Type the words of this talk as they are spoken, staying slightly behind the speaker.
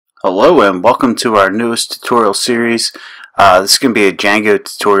Hello and welcome to our newest tutorial series. This is going to be a Django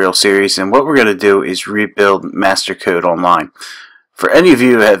tutorial series, and what we're going to do is rebuild master code online. For any of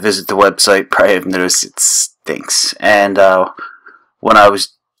you who have visited the website, probably have noticed it stinks. And when I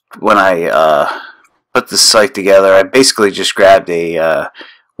put the site together, I basically just grabbed a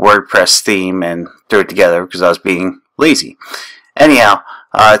WordPress theme and threw it together because I was being lazy. Anyhow,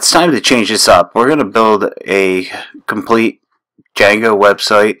 it's time to change this up. We're going to build a complete Django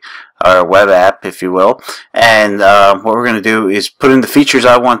website, or web app if you will, and what we're going to do is put in the features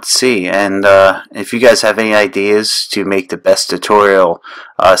I want to see. And if you guys have any ideas to make the best tutorial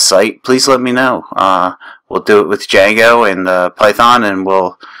site, please let me know. We'll do it with Django and Python, and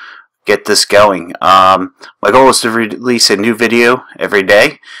we'll get this going. My goal is to release a new video every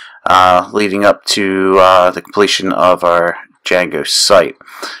day leading up to the completion of our Django site.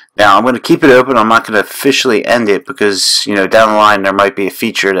 Now, I'm going to keep it open. I'm not going to officially end it because, down the line there might be a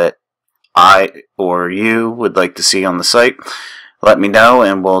feature that I or you would like to see on the site. Let me know,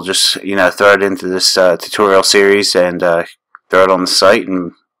 and we'll just, throw it into this tutorial series and throw it on the site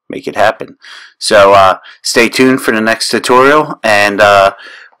and make it happen. So, stay tuned for the next tutorial, and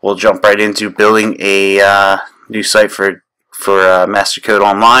we'll jump right into building a new site for Master Code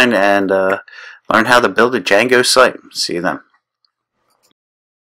Online and learn how to build a Django site. See you then.